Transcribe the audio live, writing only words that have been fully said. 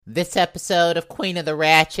This episode of Queen of the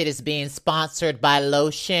Ratchet is being sponsored by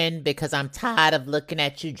lotion because I'm tired of looking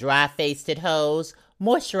at you dry-faced hoes.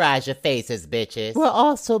 Moisturize your faces, bitches. We're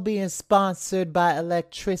also being sponsored by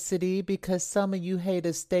electricity because some of you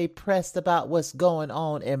haters stay pressed about what's going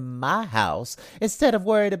on in my house instead of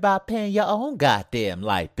worried about paying your own goddamn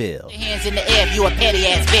light bill. Hands in the air if you a petty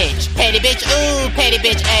ass bitch. Petty bitch, ooh, petty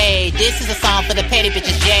bitch, ayy. This is a song for the petty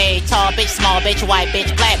bitches, yay. Tall bitch, small bitch, white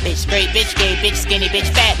bitch, black bitch, straight bitch, gay bitch, skinny bitch,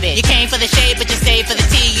 fat bitch. You came for the shade, but you stayed for the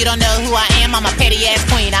tea. You don't know who I am, I'm a petty ass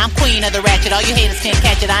queen. I'm queen of the ratchet, all you haters can't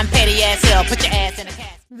catch it. I'm petty ass hell, put your ass in a casket.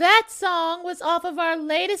 That song was off of our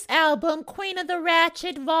latest album, Queen of the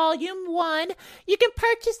Ratchet Volume 1. You can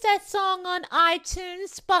purchase that song on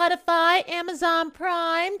iTunes, Spotify, Amazon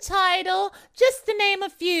Prime, Tidal, just to name a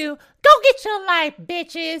few. Go get your life,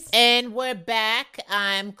 bitches. And we're back.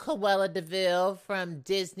 I'm Cruella DeVille from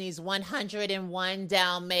Disney's 101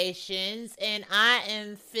 Dalmatians, and I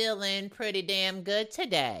am feeling pretty damn good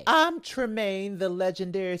today. I'm Tremaine, the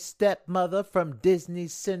legendary stepmother from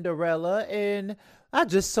Disney's Cinderella, and I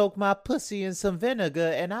just soaked my pussy in some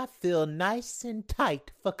vinegar and I feel nice and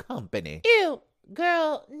tight for company. Ew,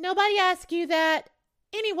 girl, nobody asked you that.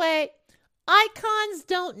 Anyway, icons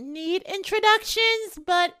don't need introductions,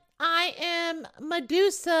 but I am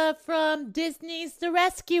Medusa from Disney's The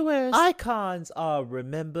Rescuers. Icons are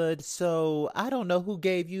remembered, so I don't know who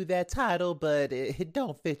gave you that title, but it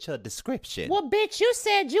don't fit your description. Well, bitch, you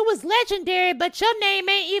said you was legendary, but your name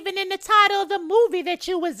ain't even in the title of the movie that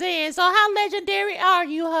you was in, so how legendary are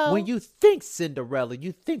you, ho? When you think Cinderella,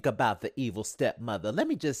 you think about the evil stepmother. Let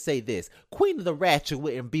me just say this. Queen of the Ratchet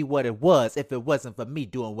wouldn't be what it was if it wasn't for me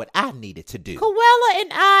doing what I needed to do. Cruella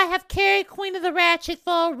and I have carried Queen of the Ratchet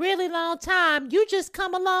for a really long time. You just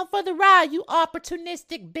come along for the ride, you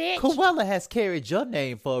opportunistic bitch. Cruella has carried your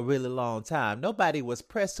name for a really long time. Nobody was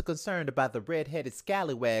pressed or concerned about the red-headed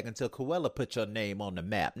scallywag until Cruella put your name on the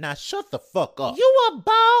map. Now shut the fuck up. You a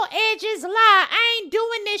bald edges lie. I ain't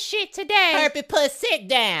doing this shit today. Herpy puss, sit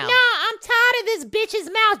down. Nah, I'm tired of this bitch's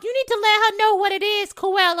mouth. You need to let her know what it is,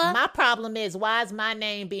 Cruella. My problem is, why is my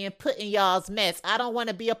name being put in y'all's mess? I don't want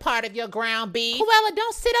to be a part of your ground beef. Cruella,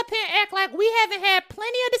 don't sit up here and act like we haven't had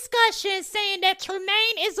plenty of discussions saying that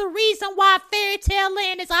Tremaine is the reason why Fairy Tale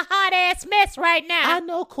Land is a hot ass mess right now. I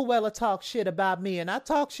know Cruella talks shit about me and I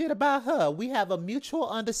talk shit about her. We have a mutual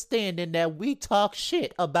understanding that we talk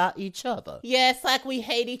shit about each other. Yeah, it's like we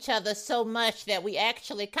hate each other so much that we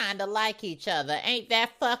actually kind of like each other. Ain't that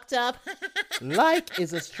fucked up? Like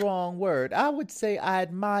is a strong word. I would say I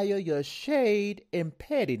admire your shade and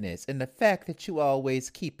pettiness and the fact that you always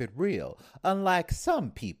keep it real. Unlike some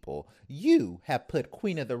people, you have put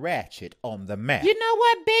Queen of the Ratchet on the map. You know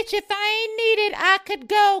what, bitch? If I ain't needed, I could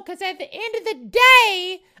go. Because at the end of the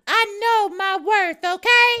day, I know my worth,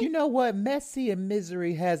 okay? You know what? Messy and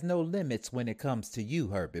misery has no limits when it comes to you,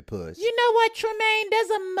 Herbie Puss. You know what, Tremaine? There's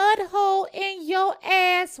a mud hole in your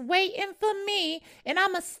ass waiting for me, and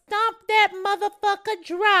I'ma stomp that motherfucker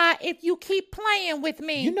dry if you keep playing with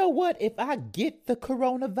me. You know what? If I get the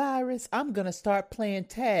coronavirus, I'm gonna start playing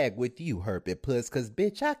tag with you, Herbie Puss, because,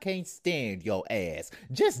 bitch, I can't stand your ass.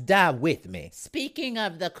 Just die with me. Speaking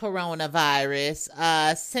of the coronavirus,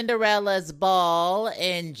 Cinderella's ball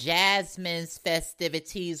and Jasmine's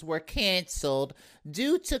festivities were canceled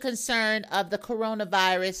due to concern of the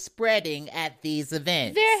coronavirus spreading at these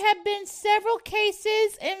events. There have been several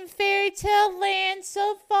cases in Fairy Tale Land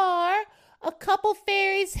so far. A couple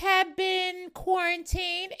fairies have been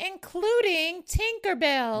quarantined, including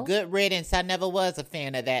Tinkerbell. Good riddance. I never was a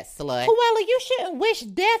fan of that slut. Cruella, you shouldn't wish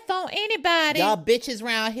death on anybody. Y'all bitches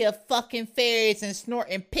around here fucking fairies and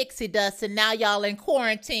snorting pixie dust, and now y'all in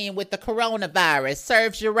quarantine with the coronavirus.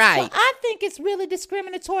 Serves you right. Well, I think it's really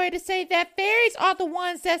discriminatory to say that fairies are the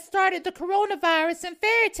ones that started the coronavirus in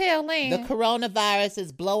Fairy Tale Land. The coronavirus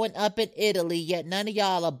is blowing up in Italy, yet none of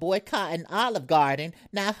y'all are boycotting Olive Garden.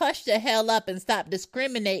 Now hush the hell up and stop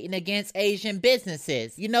discriminating against Asian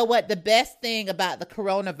businesses. You know what? The best thing about the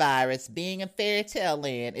coronavirus being in Fairy Tale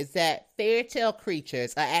Land is that fairy tale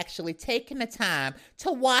creatures are actually taking the time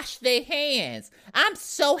to wash their hands. I'm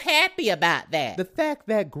so happy about that. The fact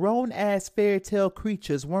that grown-ass fairy tale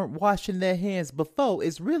creatures weren't washing their hands before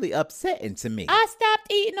is really upsetting to me. I stopped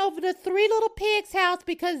eating over the Three Little Pigs house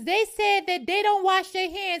because they said that they don't wash their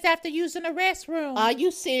hands after using the restroom. Are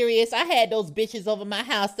you serious? I had those bitches over my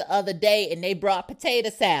house the other day plate and they brought potato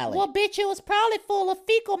salad. Well, bitch, it was probably full of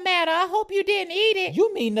fecal matter. I hope you didn't eat it.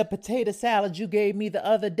 You mean the potato salad you gave me the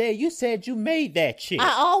other day? You said you made that shit.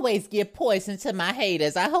 I always give poison to my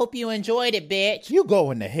haters. I hope you enjoyed it, bitch. You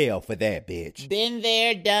going to hell for that, bitch. Been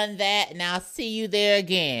there, done that, and I'll see you there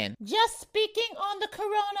again. Just speaking on the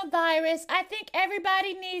coronavirus, I think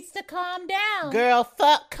everybody needs to calm down. Girl,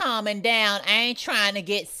 fuck calming down. I ain't trying to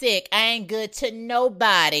get sick. I ain't good to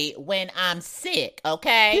nobody when I'm sick,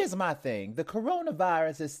 okay? Here's my thing. The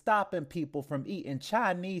coronavirus is stopping people from eating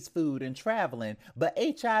Chinese food and traveling, but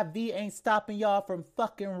HIV ain't stopping y'all from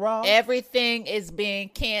fucking raw. Everything is being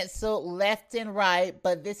canceled left and right,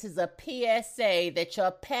 but this is a PSA that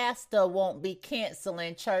your pastor won't be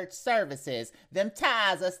canceling church services. Them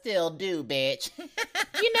ties are still due, bitch.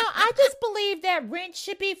 You know, I just believe that rent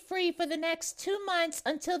should be free for the next 2 months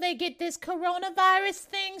until they get this coronavirus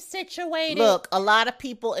thing situated. Look, a lot of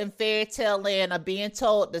people in fairy tale land are being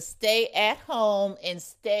told to stay at home and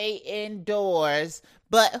stay indoors.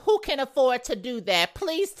 But who can afford to do that?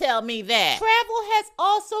 Please tell me that. Travel has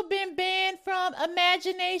also been banned from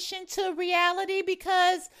imagination to reality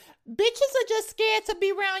because bitches are just scared to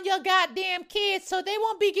be around your goddamn kids, so they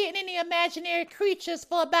won't be getting any imaginary creatures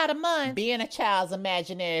for about a month. Being a child's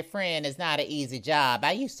imaginary friend is not an easy job.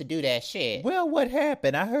 I used to do that shit. Well, what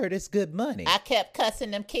happened? I heard it's good money. I kept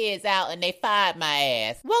cussing them kids out and they fired my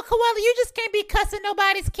ass. Well, Koala, you just can't be cussing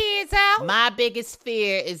nobody's kids out. My biggest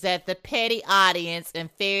fear is that the petty audience and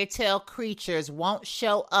fairy tale creatures won't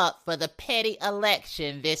show up for the petty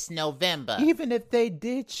election this November. Even if they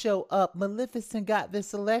did show up, Maleficent got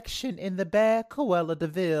this election in the bag, Cruella de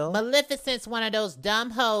Vil. Maleficent's one of those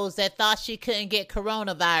dumb hoes that thought she couldn't get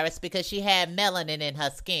coronavirus because she had melanin in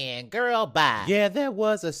her skin. Girl, bye. Yeah, that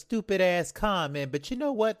was a stupid ass comment, but you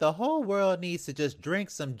know what? The whole world needs to just drink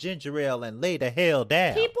some ginger ale and lay the hell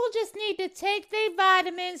down. People just need to take their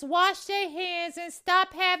vitamins, wash their hands, and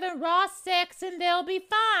stop having raw sex and they'll be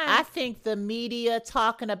fine. I think the media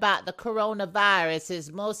talking about the coronavirus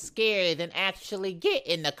is more scary than actually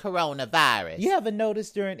getting the coronavirus. You ever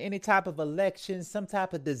notice during any type of election, some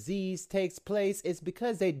type of disease takes place? It's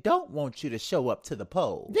because they don't want you to show up to the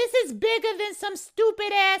polls. This is bigger than some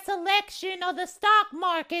stupid ass election or the stock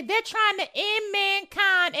market. They're trying to end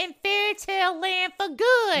mankind in fairy tale land for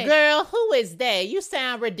good. Girl, who is they? You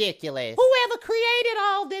sound ridiculous. Whoever created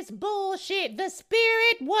all this bullshit, the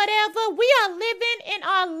spirit, whatever, we are living in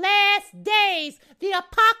our last days. The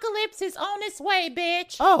apocalypse is on its way,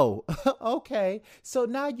 bitch. Oh, okay. So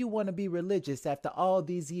now you want to be religious after all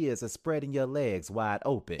these years of spreading your legs wide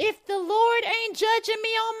open. If the Lord ain't judging me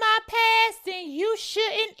on my past, then you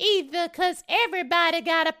shouldn't either, because everybody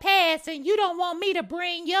got a past and you don't want me to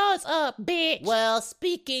bring yours up, bitch. Well,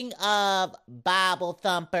 speaking of Bible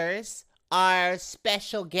thumpers, our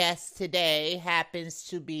special guest today happens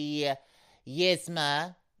to be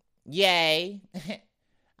Yzma. Yay.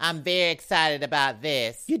 I'm very excited about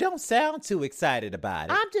this. You don't sound too excited about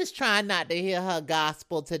it. I'm just trying not to hear her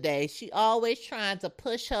gospel today. She always trying to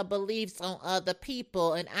push her beliefs on other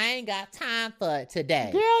people, and I ain't got time for it today.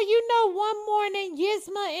 Girl, you know one morning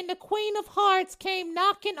Yzma and the Queen of Hearts came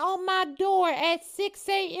knocking on my door at 6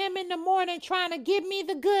 a.m. in the morning trying to give me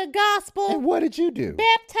the good gospel. And what did you do?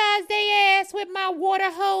 Baptized their ass with my water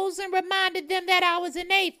hose and reminded them that I was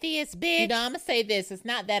an atheist, bitch. You know, I'm going to say this. It's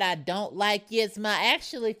not that I don't like Yzma. I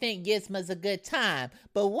actually think Yzma's a good time.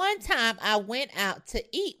 But one time I went out to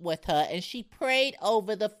eat with her and she prayed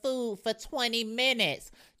over the food for 20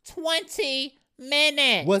 minutes. 20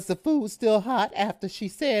 minutes. Was the food still hot after she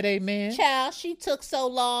said amen? Child, she took so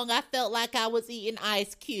long I felt like I was eating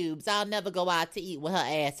ice cubes. I'll never go out to eat with her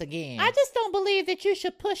ass again. I just don't believe that you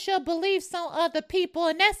should push your beliefs on other people,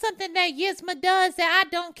 and that's something that Yzma does that I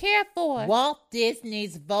don't care for. Walt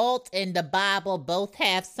Disney's Vault and the Bible both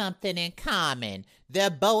have something in common. They're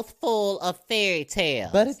both full of fairy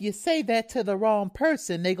tales. But if you say that to the wrong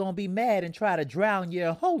person, they're going to be mad and try to drown you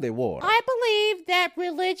in holy water. I believe that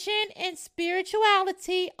religion and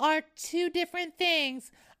spirituality are two different things.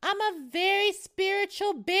 I'm a very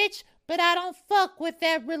spiritual bitch, but I don't fuck with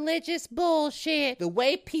that religious bullshit. The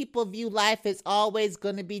way people view life is always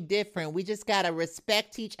going to be different. We just got to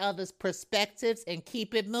respect each other's perspectives and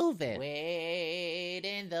keep it moving. Wade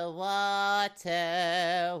in the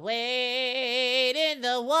water, wade in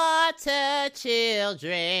the water,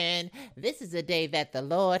 children. This is a day that the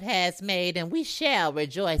Lord has made, and we shall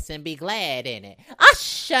rejoice and be glad in it.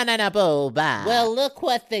 Ashana-na-bo-ba. Well, look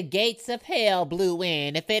what the gates of hell blew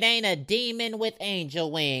in. If it ain't a demon with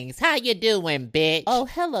angel wings. How you doing, bitch? Oh,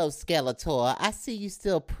 hello, Skeletor. I see you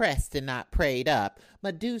still pressed and not prayed up.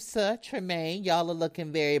 Medusa, Tremaine, y'all are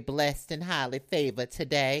looking very blessed and highly favored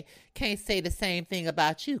today. Can't say the same thing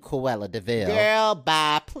about you, Cruella DeVille. Girl,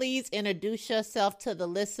 bye. Please introduce yourself to the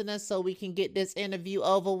listeners so we can get this interview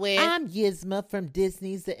over with. I'm Yzma from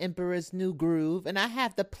Disney's The Emperor's New Groove, and I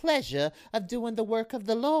have the pleasure of doing the work of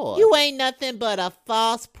the Lord. You ain't nothing but a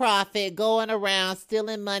false prophet going around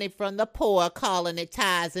stealing money from the poor, calling it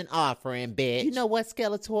tithes and offering, bitch. You know what,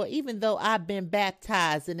 Skeletor? Even though I've been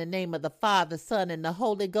baptized in the name of the Father, Son, and the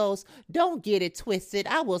Holy Ghost, don't get it twisted.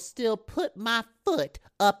 I will still put my foot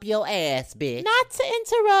up your ass, bitch. Not to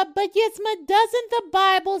interrupt, but Yzma, doesn't the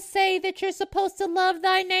Bible say that you're supposed to love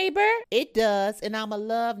thy neighbor? It does, and I'ma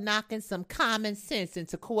love knocking some common sense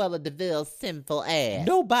into Cruella DeVille's sinful ass.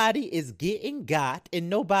 Nobody is getting got, and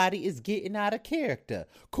nobody is getting out of character.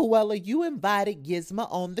 Cruella, you invited Yzma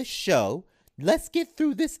on the show. Let's get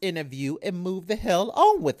through this interview and move the hell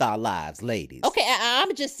on with our lives, ladies. Okay,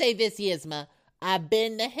 I'ma just say this, Yzma. I've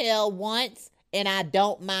been to hell once, and I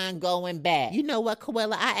don't mind going back. You know what,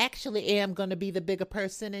 Cruella? I actually am going to be the bigger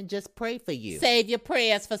person and just pray for you. Save your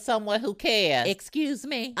prayers for someone who cares. Excuse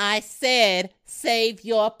me? I said save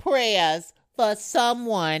your prayers for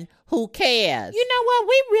someone who cares. You know what?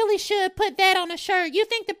 We really should put that on a shirt. You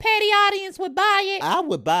think the petty audience would buy it? I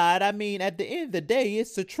would buy it. I mean, at the end of the day,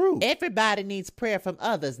 it's the truth. Everybody needs prayer from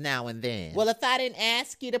others now and then. Well, if I didn't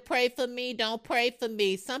ask you to pray for me, don't pray for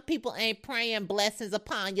me. Some people ain't praying blessings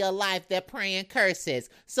upon your life. They're praying curses.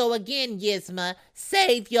 So again, Yzma,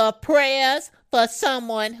 save your prayers for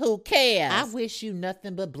someone who cares. I wish you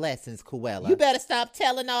nothing but blessings, Cruella. You better stop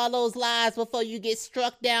telling all those lies before you get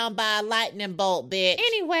struck down by a lightning bolt, bitch.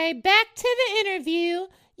 Anyway, back to the interview.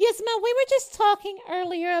 Yzma, we were just talking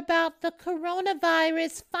earlier about the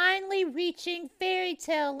coronavirus finally reaching fairy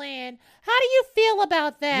tale land. How do you feel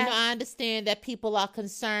about that? You know, I understand that people are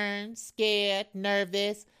concerned, scared,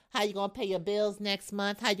 nervous. How you gonna pay your bills next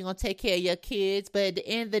month? How you gonna take care of your kids? But at the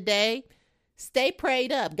end of the day, stay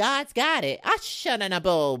prayed up. God's got it. I shouldn't have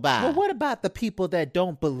bowled by. Well, what about the people that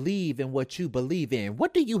don't believe in what you believe in?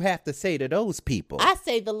 What do you have to say to those people? I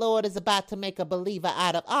say the Lord is about to make a believer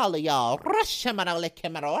out of all of y'all. Do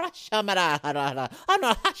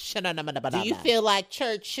you feel like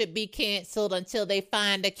church should be canceled until they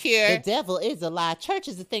find a cure? The devil is a lie. Church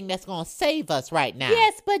is the thing that's going to save us right now.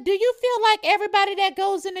 Yes, but do you feel like everybody that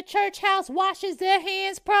goes in the church house washes their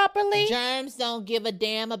hands properly? Germs don't give a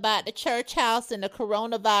damn about the church house, and the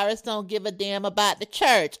coronavirus don't give a damn about the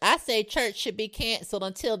church. I say church should be canceled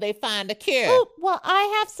until they find a cure. Oh, well, I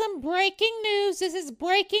have some breaking news. This is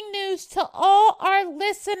breaking news to all our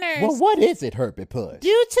listeners. Well, what is it, Herbie Push?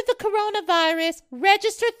 Due to the coronavirus,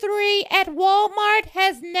 Register 3 at Walmart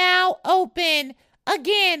has now opened.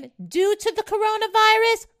 Again, due to the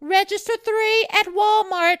coronavirus, Register 3 at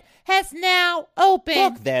Walmart has now opened.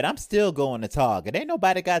 Fuck that. I'm still going to Target. Ain't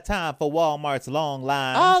nobody got time for Walmart's long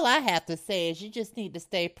lines. All I have to say is you just need to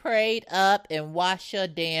stay prayed up and wash your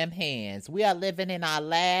damn hands. We are living in our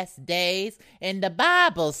last days, and the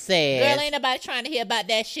Bible says... Girl, ain't nobody trying to hear about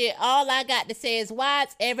that shit. All I got to say is why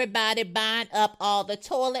is everybody buying up all the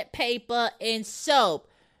toilet paper and soap?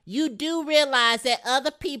 You do realize that other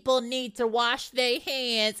people need to wash their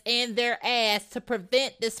hands and their ass to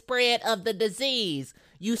prevent the spread of the disease.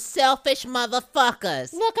 You selfish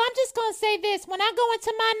motherfuckers. Look, I'm just going to say this. When I go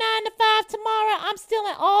into my 9 to 5 tomorrow, I'm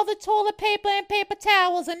stealing all the toilet paper and paper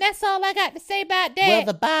towels, and that's all I got to say about that. Well,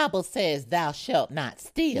 the Bible says thou shalt not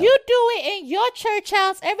steal. You do it in your church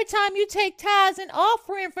house every time you take tithes and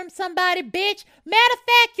offering from somebody, bitch. Matter of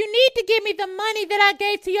fact, you need to give me the money that I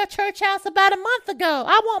gave to your church house about a month ago.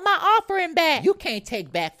 I want my offering back. You can't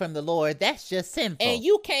take back from the Lord. That's just sinful. And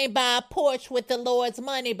you can't buy a porch with the Lord's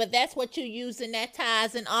money, but that's what you using that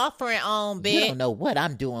tithes and offering on, bitch. You don't know what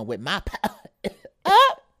I'm doing with my power.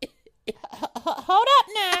 Hold up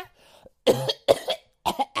now.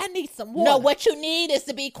 I need some water. No, what you need is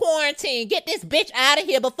to be quarantined. Get this bitch out of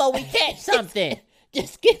here before we catch something.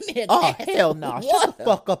 Just give me a glass. Oh, hell no. Shut the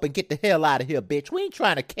fuck up and get the hell out of here, bitch. We ain't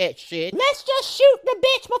trying to catch shit. Let's just shoot the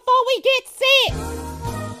bitch before we get sick.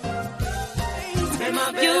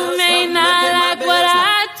 You may not like what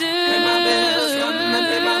I do.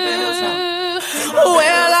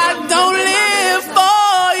 Well, I don't live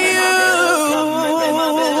for you.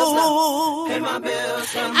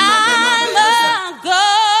 I'm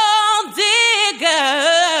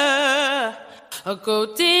a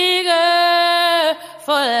gold digger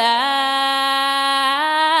for life.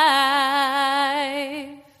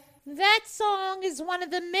 That song song is one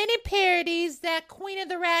of the many parodies that Queen of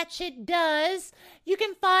the Ratchet does. You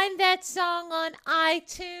can find that song on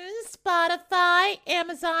iTunes, Spotify,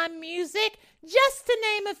 Amazon Music, just to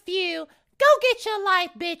name a few. Go get your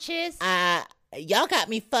life, bitches. Y'all got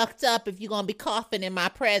me fucked up if you're gonna be coughing in my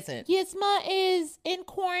presence. Yisma is in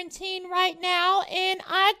quarantine right now, and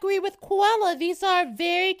I agree with Koala. These are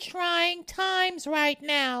very trying times right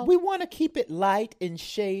now. We want to keep it light and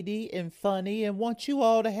shady and funny and want you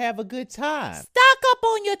all to have a good time. Stock up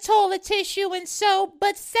on your toilet tissue and soap,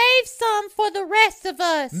 but save some for the rest of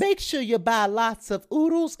us. Make sure you buy lots of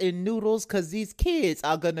oodles and noodles because these kids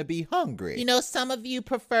are going to be hungry. You know, some of you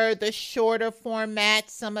prefer the shorter format.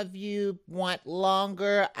 Some of you want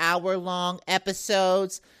longer, hour-long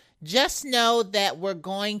episodes. Just know that we're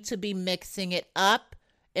going to be mixing it up,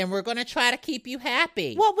 and we're going to try to keep you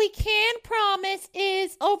happy. What we can promise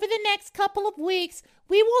is over the next couple of weeks,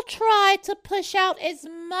 we will try to push out as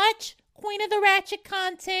much Queen of the Ratchet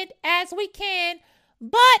content as we can,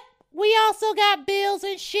 but we also got bills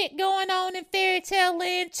and shit going on in Fairy Tale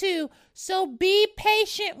Land too. So be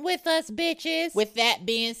patient with us, bitches. With that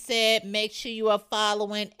being said, make sure you are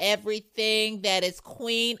following everything that is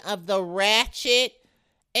Queen of the Ratchet,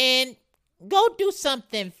 and go do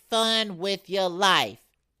something fun with your life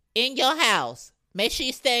in your house. Make sure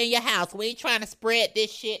you stay in your house. We ain't trying to spread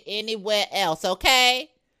this shit anywhere else,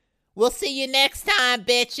 okay? We'll see you next time,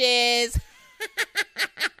 bitches.